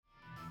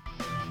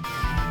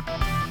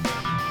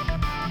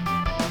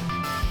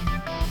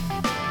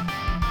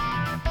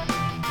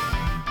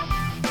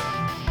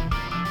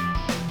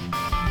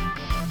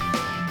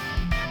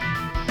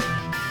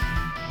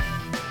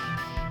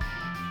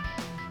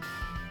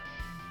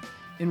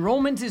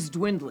Enrollment is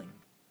dwindling,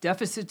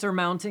 deficits are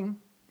mounting,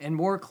 and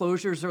more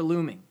closures are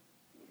looming.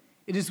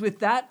 It is with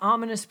that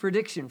ominous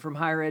prediction from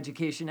higher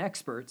education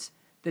experts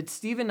that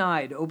Stephen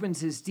Ide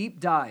opens his deep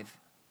dive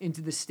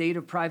into the state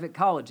of private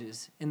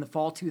colleges in the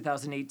fall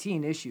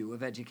 2018 issue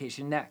of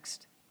Education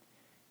Next.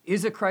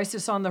 Is a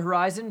crisis on the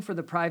horizon for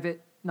the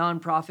private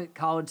nonprofit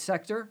college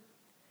sector?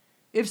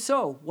 If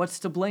so, what's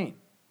to blame?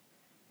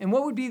 And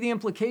what would be the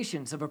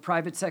implications of a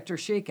private sector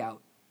shakeout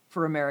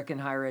for American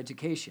higher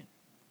education?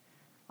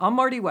 I'm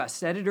Marty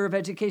West, editor of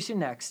Education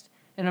Next,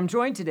 and I'm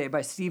joined today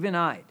by Stephen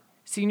Ide,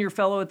 senior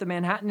fellow at the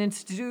Manhattan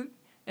Institute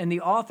and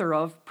the author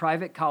of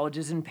Private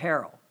Colleges in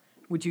Peril,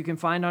 which you can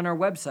find on our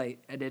website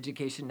at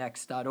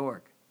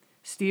educationnext.org.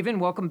 Stephen,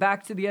 welcome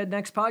back to the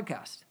EdNext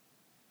podcast.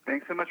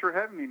 Thanks so much for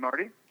having me,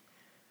 Marty.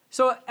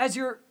 So, as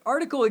your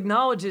article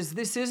acknowledges,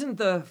 this isn't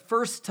the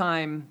first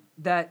time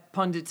that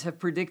pundits have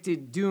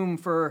predicted doom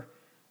for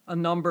a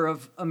number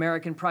of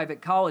American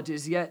private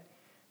colleges, yet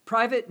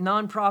private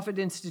nonprofit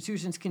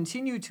institutions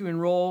continue to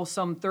enroll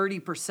some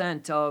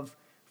 30% of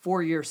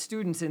four-year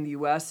students in the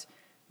U.S.,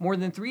 more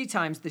than 3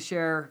 times the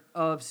share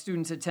of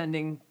students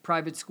attending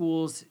private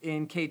schools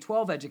in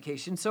K-12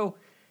 education. So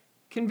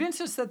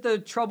convince us that the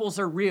troubles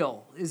are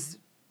real. Is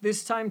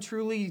this time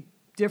truly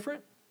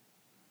different?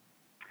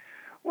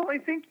 Well, I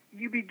think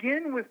you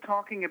begin with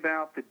talking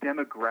about the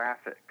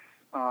demographics.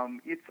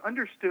 It's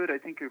understood, I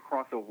think,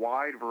 across a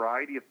wide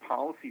variety of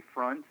policy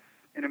fronts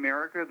in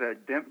America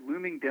that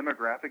looming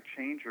demographic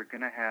change are going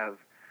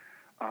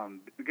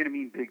to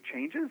mean big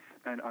changes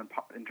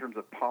in terms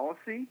of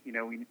policy. You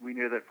know, we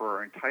know that for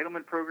our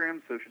entitlement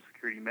programs, Social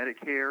Security,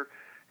 Medicare,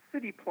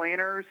 city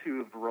planners who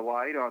have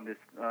relied on this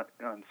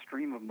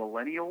stream of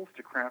millennials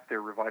to craft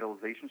their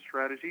revitalization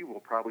strategy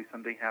will probably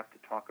someday have to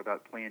talk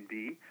about Plan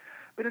B.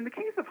 But in the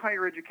case of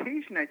higher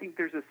education, I think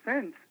there's a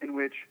sense in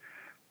which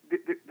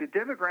the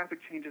demographic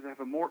changes have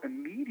a more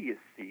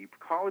immediacy.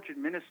 College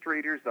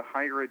administrators, the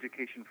higher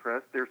education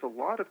press, there's a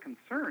lot of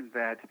concern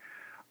that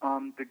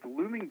the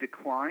looming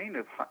decline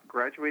of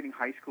graduating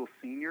high school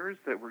seniors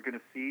that we're going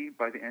to see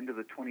by the end of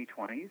the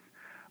 2020s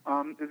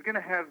is going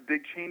to have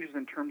big changes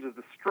in terms of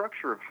the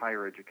structure of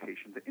higher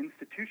education, the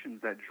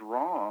institutions that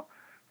draw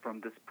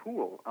from this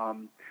pool.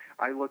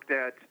 I looked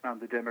at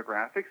the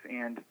demographics,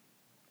 and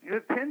you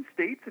have 10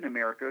 states in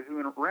America who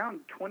in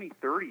around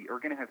 2030 are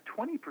going to have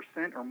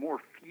 20% or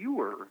more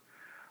fewer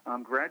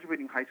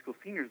graduating high school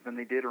seniors than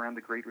they did around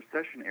the Great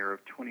Recession era of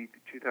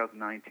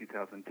 2009,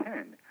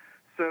 2010.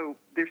 So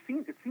it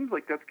seems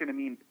like that's going to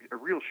mean a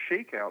real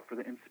shakeout for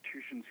the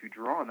institutions who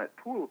draw on that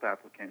pool of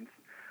applicants.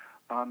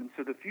 And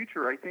so the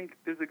future, I think,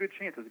 there's a good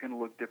chance is going to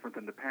look different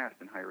than the past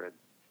in higher ed.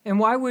 And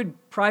why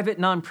would private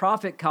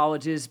nonprofit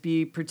colleges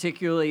be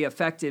particularly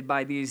affected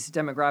by these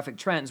demographic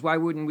trends? Why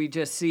wouldn't we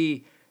just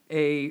see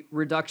a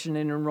reduction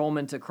in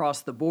enrollment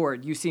across the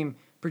board? You seem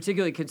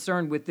particularly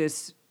concerned with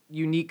this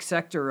unique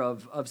sector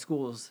of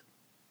schools.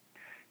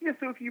 Yeah,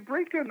 so if you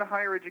break down the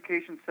higher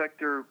education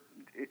sector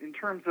in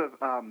terms of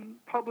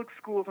public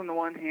schools on the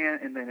one hand,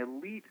 and then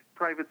elite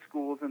private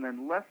schools, and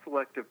then less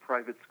selective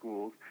private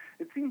schools,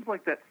 it seems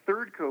like that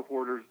third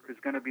cohort is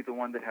going to be the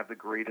one that have the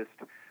greatest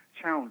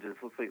challenges.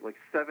 Let's say like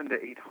 700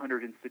 to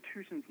 800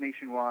 institutions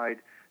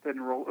nationwide that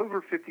enroll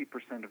over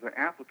 50% of their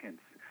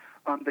applicants.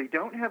 They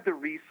don't have the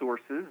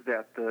resources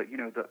that the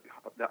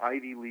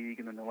Ivy League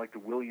and then the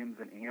Williams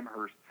and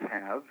Amhersts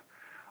have.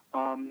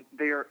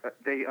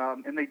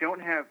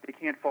 They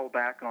can't fall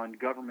back on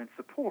government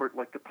support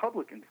like the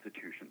public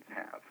institutions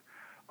have.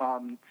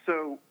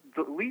 So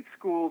the elite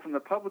schools and the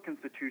public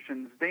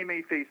institutions, they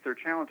may face their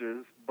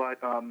challenges, but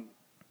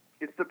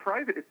it's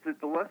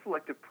the less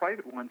selective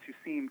private ones who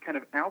seem kind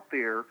of out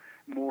there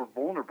more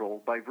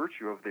vulnerable by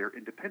virtue of their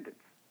independence.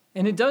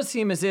 And it does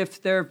seem as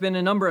if there have been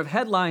a number of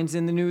headlines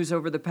in the news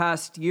over the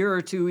past year or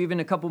two, even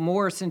a couple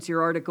more since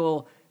your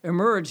article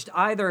emerged,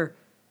 either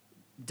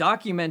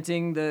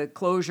documenting the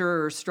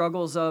closure or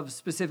struggles of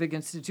specific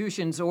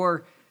institutions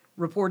or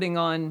reporting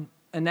on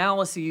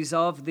analyses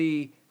of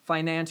the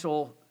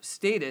financial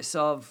status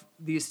of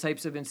these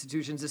types of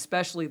institutions,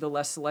 especially the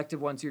less selective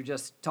ones you're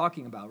just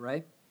talking about,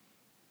 right?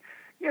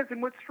 Yes,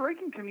 and what's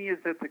striking to me is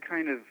that the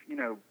kind of,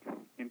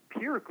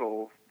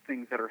 empirical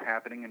things that are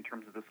happening in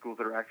terms of the schools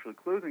that are actually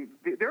closing,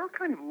 they're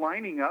kind of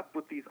lining up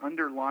with these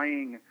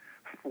underlying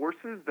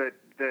forces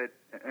that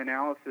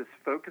analysis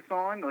focus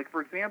on. Like,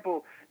 for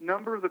example,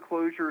 number of the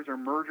closures or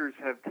mergers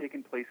have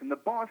taken place in the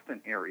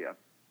Boston area.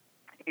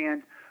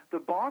 And the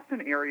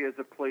Boston area is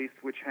a place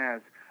which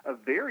has a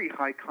very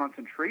high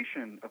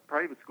concentration of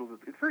private schools.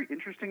 It's very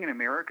interesting in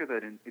America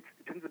that it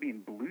tends to be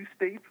in blue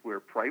states where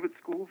private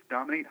schools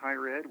dominate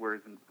higher ed,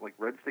 whereas in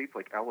red states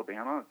like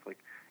Alabama, it's like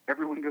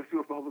everyone goes to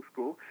a public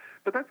school.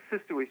 But that's the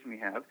situation we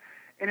have.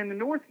 And in the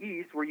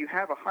Northeast, where you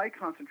have a high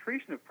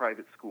concentration of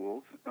private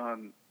schools,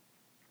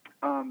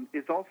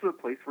 is also a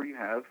place where you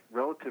have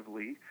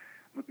relatively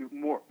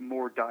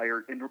more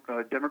dire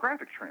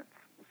demographic trends.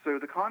 So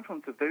the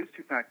confluence of those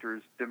two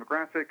factors,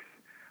 demographics,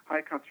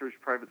 high concentration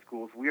of private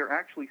schools, we are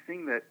actually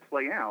seeing that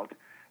play out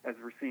as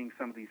we're seeing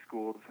some of these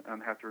schools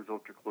have to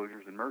result to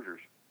closures and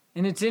mergers.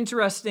 And it's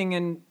interesting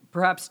and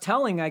perhaps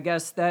telling, I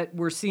guess, that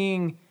we're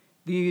seeing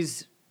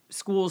these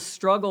schools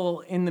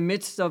struggle in the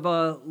midst of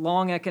a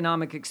long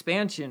economic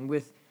expansion,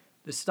 with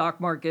the stock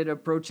market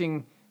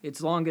approaching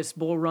its longest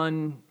bull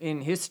run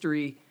in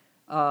history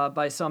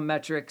by some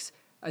metrics.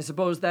 I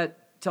suppose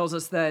that tells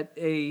us that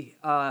a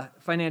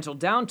financial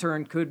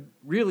downturn could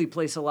really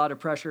place a lot of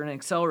pressure and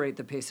accelerate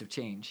the pace of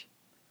change.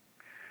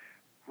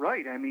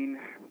 Right. I mean,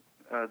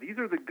 these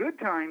are the good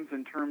times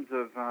in terms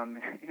of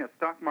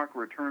stock market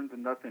returns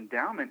and thus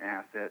endowment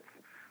assets.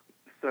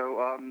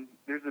 So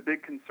there's a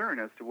big concern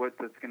as to what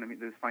that's going to mean.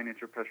 Those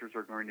financial pressures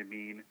are going to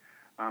mean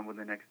when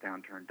the next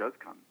downturn does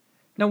come.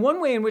 Now,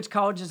 one way in which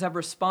colleges have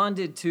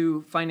responded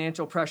to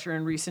financial pressure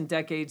in recent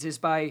decades is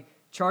by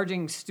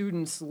charging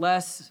students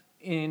less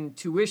in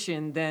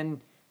tuition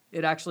than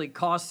it actually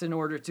costs in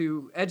order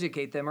to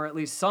educate them, or at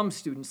least some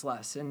students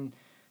less. And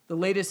the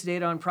latest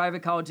data on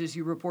private colleges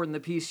you report in the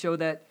piece show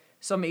that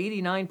some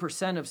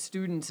 89% of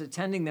students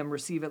attending them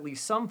receive at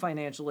least some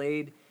financial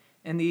aid,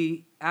 and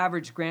the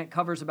average grant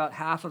covers about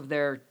half of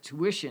their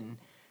tuition.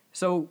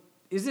 So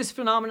is this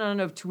phenomenon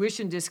of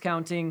tuition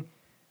discounting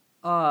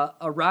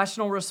a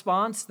rational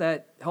response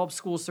that helps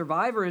schools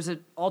survive, or is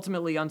it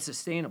ultimately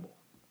unsustainable?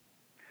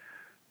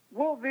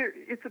 Well,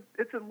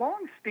 it's a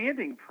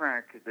long-standing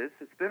practice.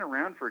 It's been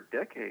around for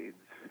decades,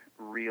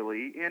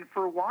 really. And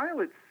for a while,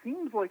 it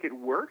seems like it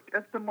worked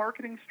as the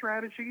marketing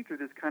strategy through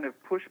this kind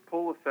of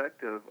push-pull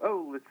effect of,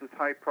 oh, it's this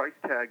high price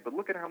tag, but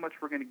look at how much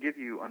we're going to give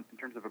you in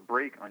terms of a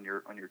break on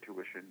your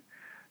tuition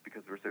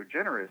because we're so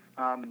generous.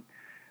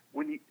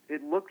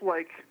 It looked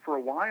like for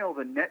a while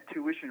the net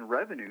tuition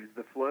revenues,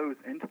 the flows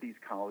into these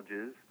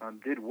colleges,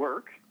 did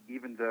work,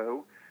 even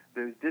though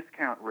those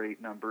discount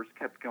rate numbers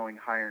kept going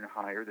higher and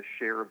higher. The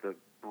share of the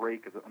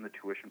break on the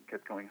tuition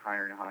kept going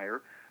higher and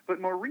higher. But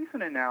more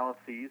recent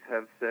analyses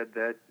have said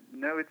that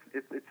no,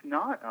 it's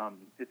not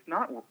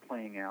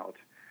playing out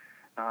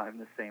in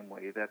the same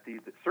way. That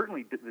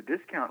certainly the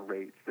discount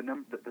rates,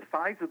 the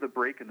size of the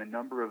break, and the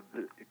number of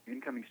the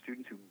incoming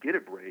students who get a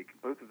break,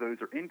 both of those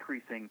are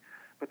increasing.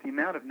 But the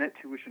amount of net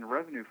tuition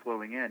revenue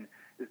flowing in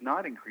is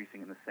not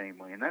increasing in the same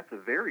way, and that's a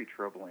very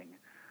troubling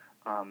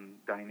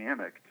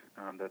dynamic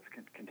that's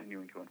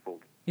continuing to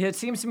unfold. Yeah, it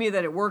seems to me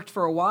that it worked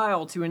for a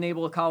while to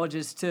enable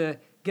colleges to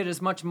get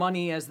as much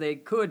money as they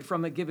could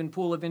from a given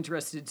pool of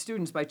interested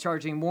students by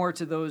charging more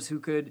to those who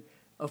could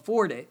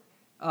afford it.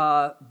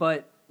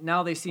 But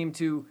now they seem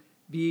to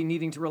be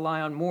needing to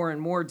rely on more and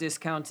more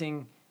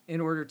discounting in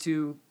order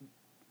to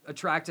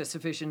attract a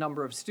sufficient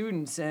number of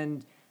students,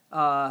 and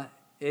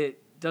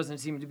it doesn't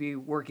seem to be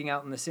working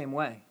out in the same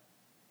way.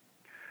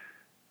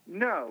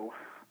 No,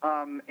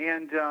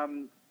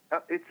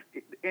 it's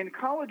in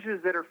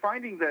colleges that are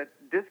finding that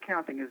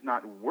discounting is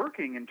not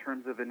working in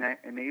terms of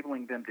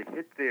enabling them to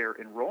hit their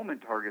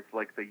enrollment targets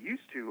like they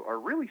used to, are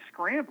really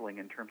scrambling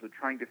in terms of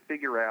trying to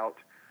figure out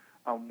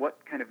what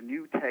kind of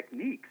new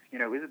techniques.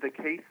 Is it the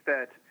case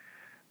that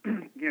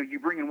you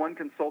bring in one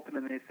consultant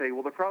and they say,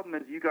 well, the problem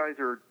is you guys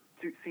are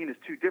seen as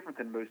too different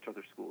than most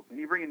other schools, and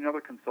you bring in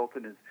another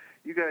consultant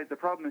the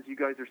problem is you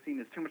guys are seen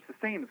as too much the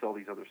same as all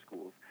these other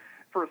schools.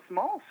 For a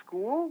small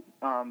school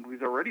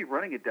who's already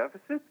running a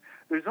deficit,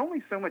 there's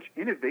only so much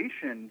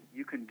innovation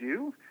you can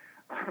do,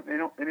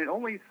 and it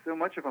only so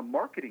much of a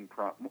marketing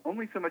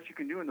only so much you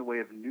can do in the way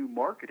of new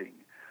marketing.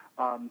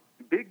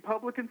 Big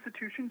public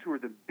institutions who are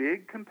the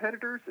big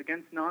competitors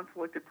against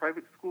non-selected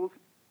private schools,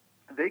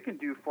 they can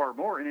do far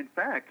more. And in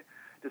fact,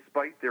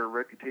 despite their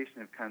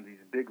reputation of kind of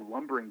these big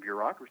lumbering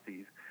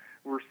bureaucracies,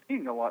 we're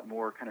seeing a lot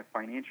more kind of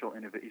financial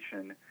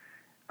innovation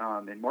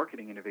and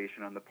marketing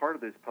innovation on the part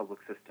of those public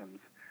systems,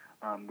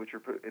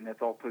 and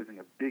that's all posing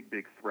a big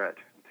threat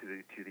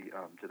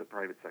to the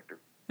private sector.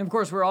 And of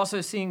course, we're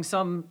also seeing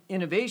some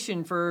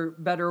innovation, for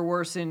better or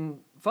worse, in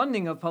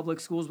funding of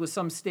public schools, with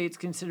some states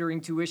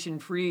considering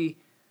tuition-free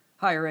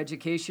higher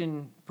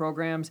education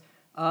programs.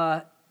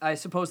 I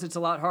suppose it's a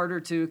lot harder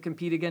to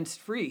compete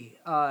against free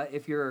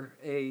if you're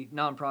a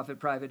nonprofit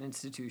private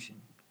institution.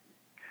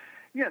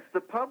 Yes, the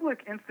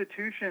public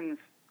institutions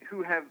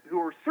who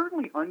are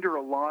certainly under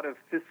a lot of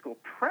fiscal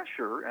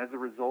pressure as a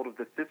result of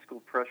the fiscal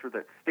pressure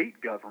that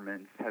state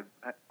governments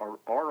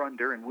are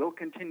under and will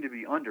continue to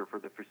be under for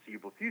the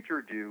foreseeable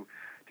future due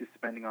to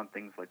spending on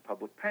things like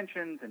public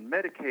pensions and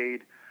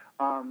Medicaid.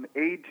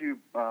 Aid to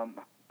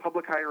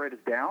public higher ed is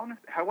down.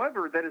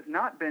 However, that has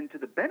not been to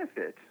the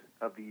benefit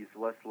of these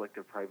less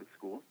selective private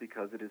schools,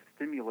 because it has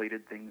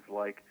stimulated things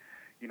like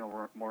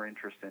more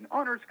interest in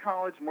honors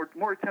college,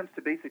 more attempts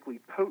to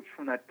basically poach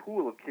from that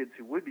pool of kids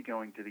who would be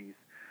going to these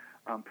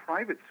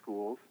private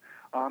schools.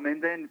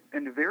 And then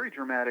in a very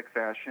dramatic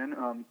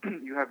fashion,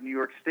 you have New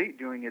York State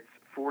doing its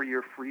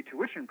 4-year free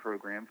tuition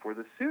program for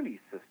the SUNY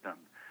system.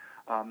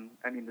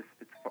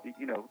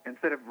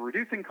 Instead of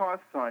reducing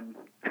costs on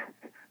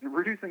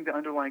reducing the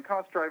underlying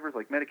cost drivers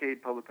like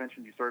Medicaid, public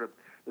pension, you start up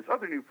this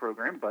other new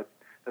program, but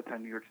that's how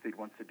New York State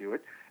wants to do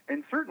it.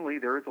 And certainly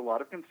there is a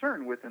lot of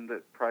concern within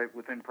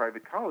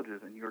private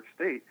colleges in New York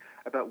State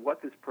about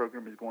what this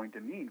program is going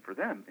to mean for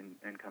them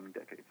in coming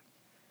decades.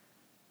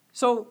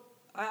 So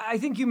I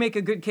think you make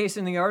a good case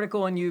in the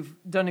article, and you've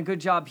done a good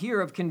job here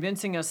of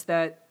convincing us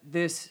that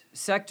this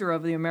sector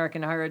of the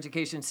American higher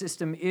education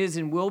system is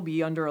and will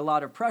be under a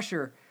lot of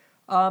pressure.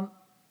 So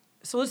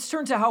let's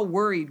turn to how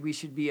worried we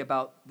should be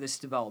about this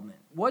development.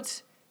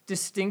 What's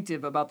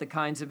distinctive about the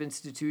kinds of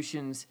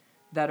institutions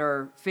that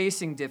are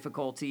facing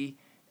difficulty,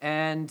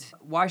 and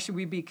why should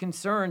we be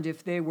concerned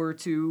if they were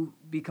to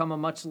become a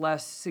much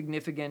less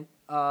significant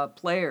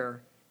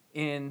player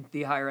in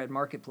the higher ed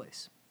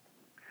marketplace?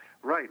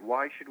 Right.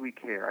 Why should we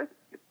care?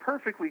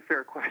 Perfectly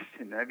fair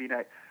question. I mean,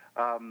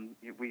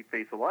 we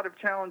face a lot of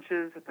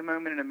challenges at the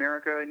moment in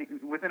America,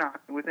 and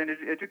within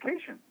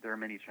education, there are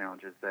many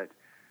challenges that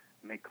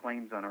make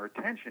claims on our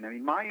attention. I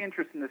mean, my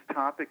interest in this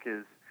topic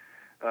is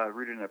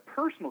rooted in a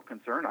personal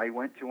concern. I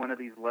went to one of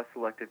these less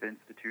selective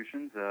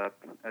institutions,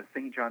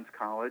 St. John's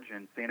College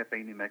in Santa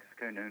Fe, New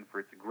Mexico, known for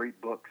its great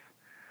books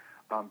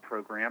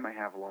program. I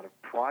have a lot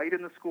of pride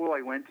in the school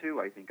I went to.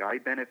 I think I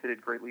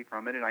benefited greatly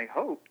from it, and I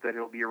hope that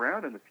it'll be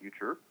around in the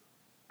future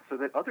so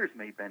that others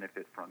may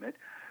benefit from it.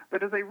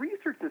 But as I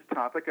research this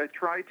topic, I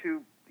try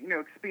to,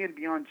 expand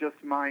beyond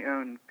just my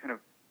own kind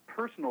of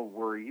personal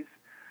worries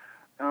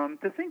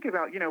to think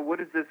about, what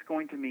is this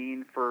going to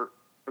mean for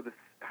the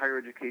higher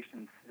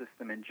education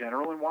system in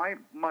general, and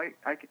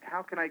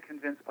how can I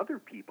convince other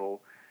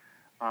people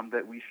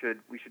that we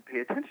should pay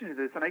attention to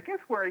this? And I guess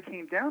where I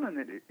came down on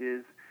it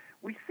is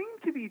we seem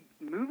to be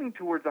moving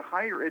towards a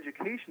higher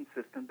education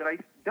system that I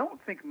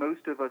don't think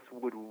most of us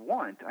would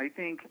want. I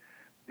think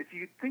if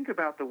you think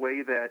about the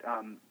way that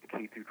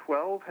K through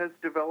 12 has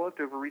developed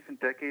over recent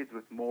decades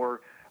with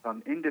more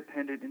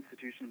independent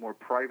institutions, more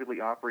privately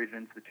operated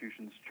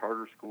institutions,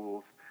 charter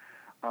schools,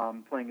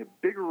 playing a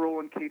bigger role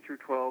in K through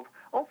 12.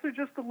 Also,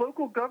 just the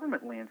local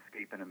government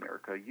landscape in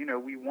America.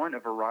 We want a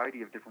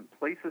variety of different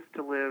places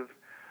to live,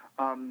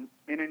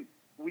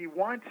 we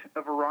want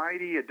a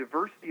variety, a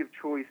diversity of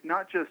choice,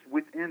 not just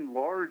within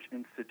large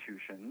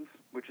institutions,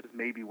 which is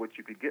maybe what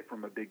you could get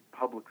from a big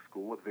public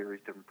school with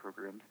various different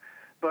programs,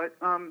 but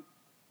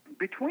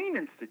between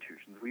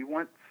institutions. We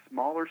want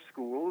smaller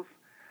schools.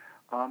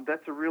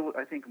 That's a real,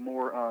 I think,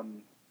 more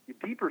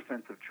deeper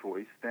sense of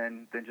choice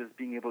than just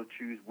being able to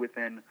choose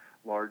within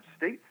large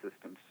state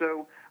systems.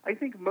 So I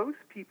think most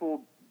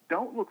people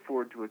don't look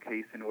forward to a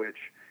case in which,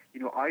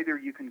 either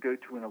you can go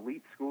to an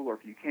elite school, or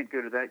if you can't go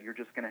to that, you're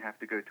just going to have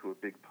to go to a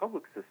big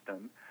public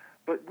system.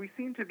 But we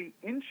seem to be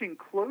inching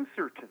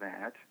closer to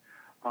that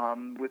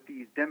with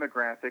these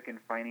demographic and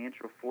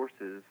financial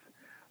forces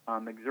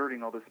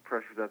exerting all this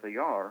pressure that they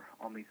are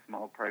on these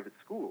small private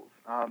schools.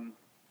 I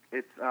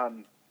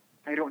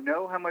don't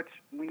know how much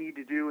we need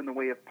to do in the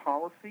way of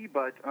policy,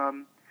 but,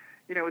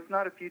 it's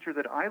not a future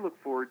that I look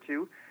forward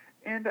to.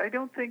 And I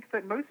don't think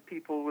that most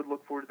people would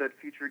look forward to that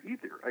future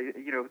either.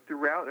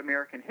 Throughout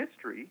American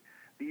history,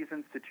 these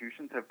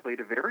institutions have played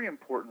a very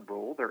important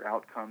role. Their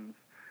outcomes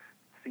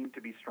seem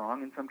to be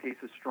strong, in some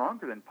cases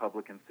stronger than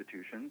public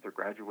institutions, their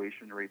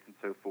graduation rates and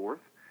so forth.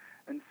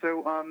 And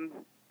so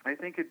I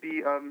think it'd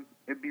be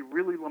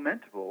really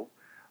lamentable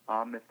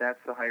if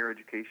that's the higher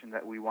education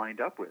that we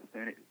wind up with,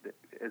 and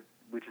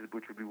which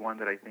would be one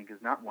that I think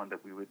is not one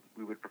that we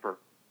would prefer.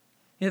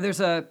 Yeah,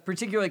 there's a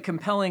particularly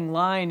compelling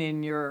line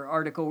in your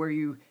article where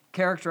you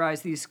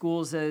characterize these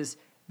schools as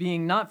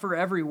being not for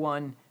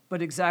everyone,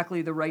 but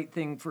exactly the right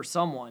thing for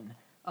someone.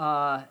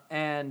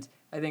 And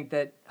I think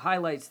that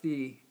highlights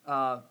the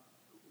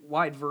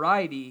wide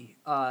variety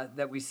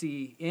that we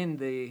see in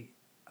the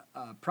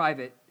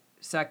private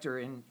sector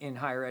in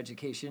higher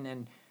education,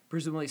 and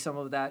presumably some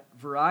of that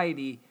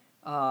variety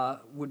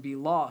would be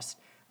lost.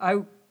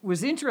 I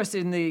was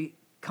interested in the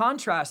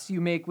contrast you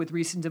make with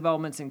recent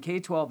developments in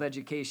K-12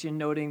 education,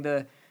 noting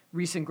the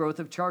recent growth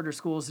of charter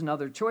schools and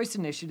other choice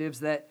initiatives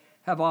that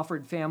have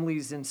offered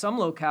families in some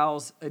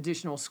locales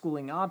additional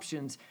schooling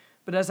options.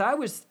 But as I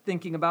was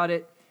thinking about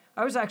it,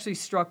 I was actually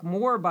struck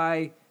more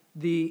by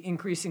the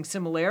increasing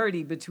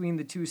similarity between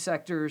the two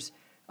sectors,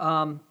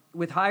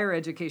 with higher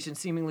education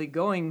seemingly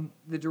going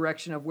the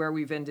direction of where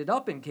we've ended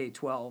up in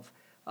K-12.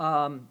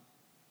 In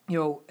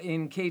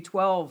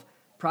K-12,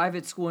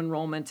 private school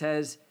enrollment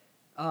has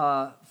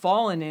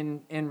fallen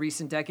in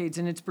recent decades,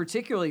 and it's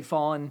particularly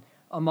fallen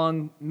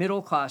among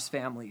middle-class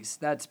families.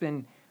 That's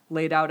been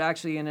laid out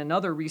actually in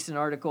another recent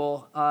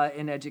article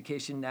in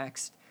Education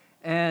Next.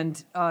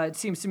 And it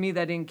seems to me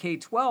that in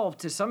K-12,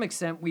 to some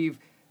extent, we've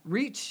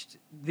reached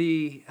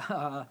the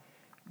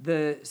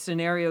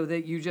scenario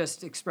that you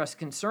just expressed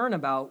concern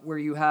about, where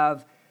you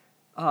have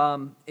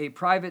a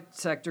private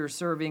sector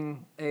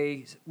serving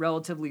a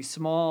relatively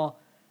small,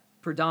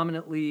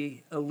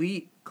 predominantly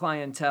elite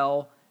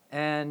clientele,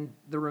 and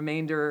the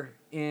remainder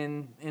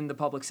in the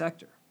public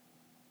sector.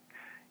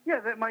 Yeah,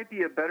 that might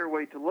be a better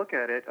way to look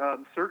at it.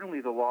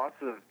 Certainly the loss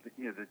of,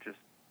 the just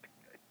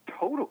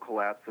total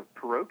collapse of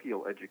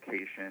parochial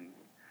education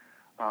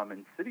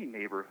in city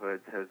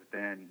neighborhoods has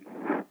been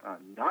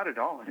not at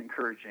all an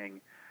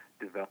encouraging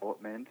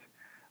development.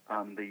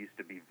 They used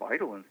to be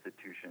vital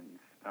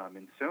institutions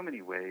in so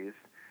many ways.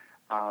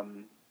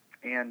 And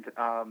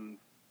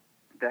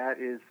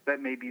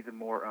that may be the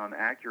more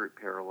accurate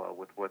parallel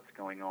with what's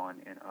going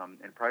on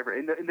in private.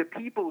 And the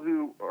people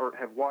who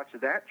have watched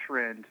that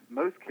trend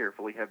most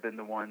carefully have been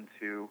the ones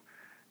who,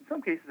 in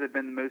some cases, have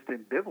been the most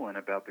ambivalent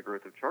about the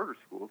growth of charter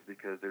schools,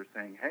 because they're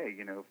saying, hey,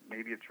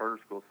 maybe if charter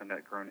schools had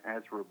not grown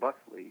as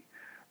robustly,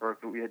 or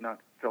if we had not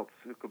felt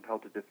so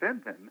compelled to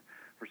defend them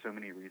for so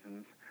many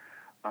reasons,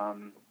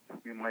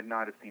 we might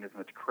not have seen as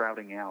much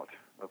crowding out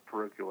of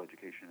parochial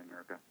education in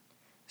America.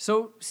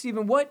 So,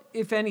 Stephen, what,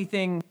 if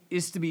anything,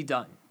 is to be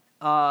done?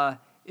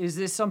 Is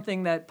this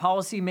something that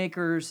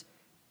policymakers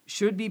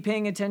should be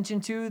paying attention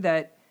to,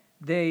 that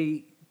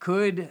they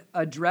could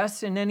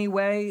address in any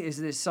way? Is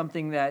this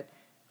something that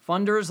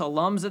funders,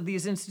 alums of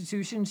these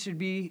institutions should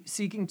be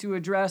seeking to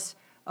address?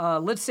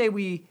 Let's say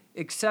we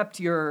accept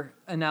your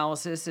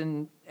analysis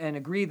and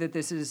agree that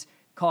this is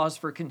cause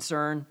for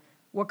concern.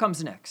 What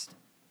comes next?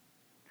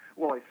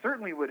 Well, I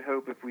certainly would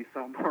hope if we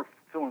saw more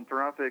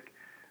philanthropic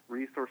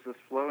resources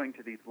flowing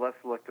to these less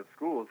selective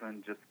schools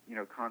and just,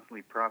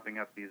 constantly propping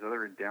up these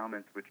other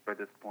endowments, which by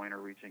this point are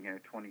reaching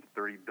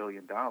 $20-30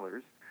 billion.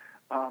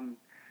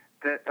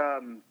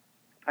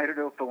 I don't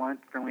know if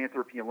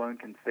philanthropy alone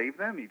can save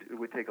them. It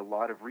would take a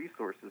lot of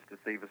resources to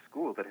save a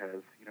school that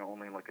has,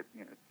 only like a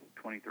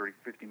 $20, $30,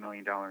 $50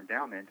 million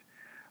endowment,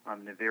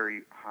 and a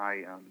very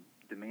high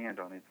demand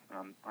on its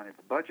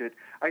budget.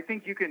 I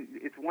think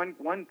it's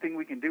one thing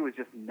we can do is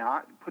just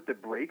not put the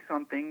brakes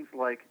on things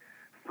like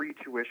free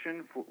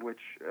tuition, which,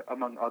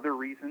 among other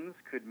reasons,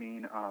 could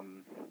mean a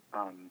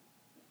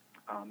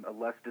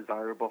less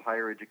desirable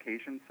higher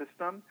education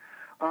system.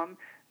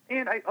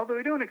 And although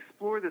I don't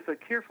explore this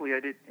carefully, I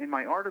did in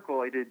my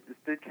article. This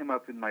did come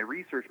up in my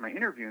research, my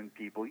interviewing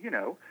people.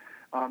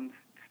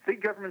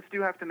 State governments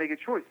do have to make a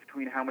choice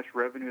between how much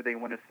revenue they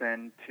want to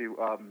send to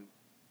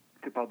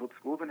public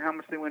schools and how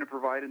much they want to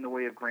provide in the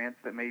way of grants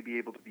that may be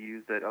able to be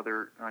used at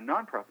other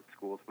nonprofit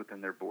schools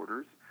within their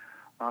borders.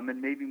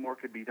 And maybe more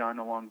could be done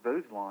along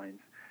those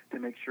lines to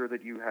make sure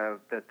that you have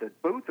that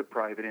both the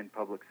private and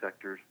public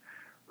sectors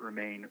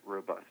remain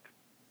robust.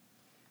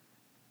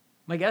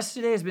 My guest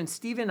today has been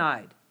Stephen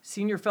Ide,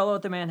 Senior Fellow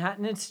at the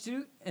Manhattan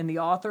Institute and the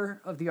author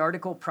of the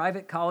article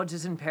Private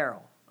Colleges in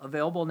Peril,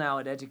 available now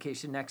at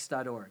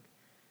educationnext.org.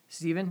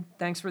 Stephen,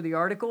 thanks for the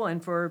article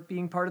and for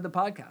being part of the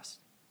podcast.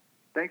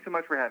 Thanks so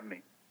much for having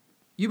me.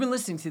 You've been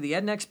listening to the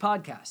EdNext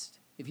podcast.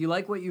 If you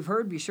like what you've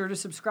heard, be sure to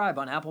subscribe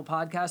on Apple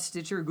Podcasts,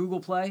 Stitcher, Google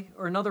Play,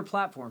 or another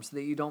platform so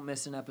that you don't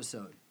miss an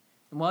episode.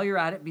 And while you're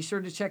at it, be sure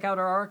to check out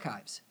our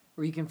archives,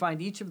 where you can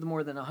find each of the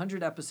more than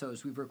 100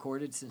 episodes we've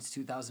recorded since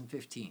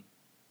 2015.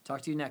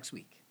 Talk to you next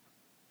week.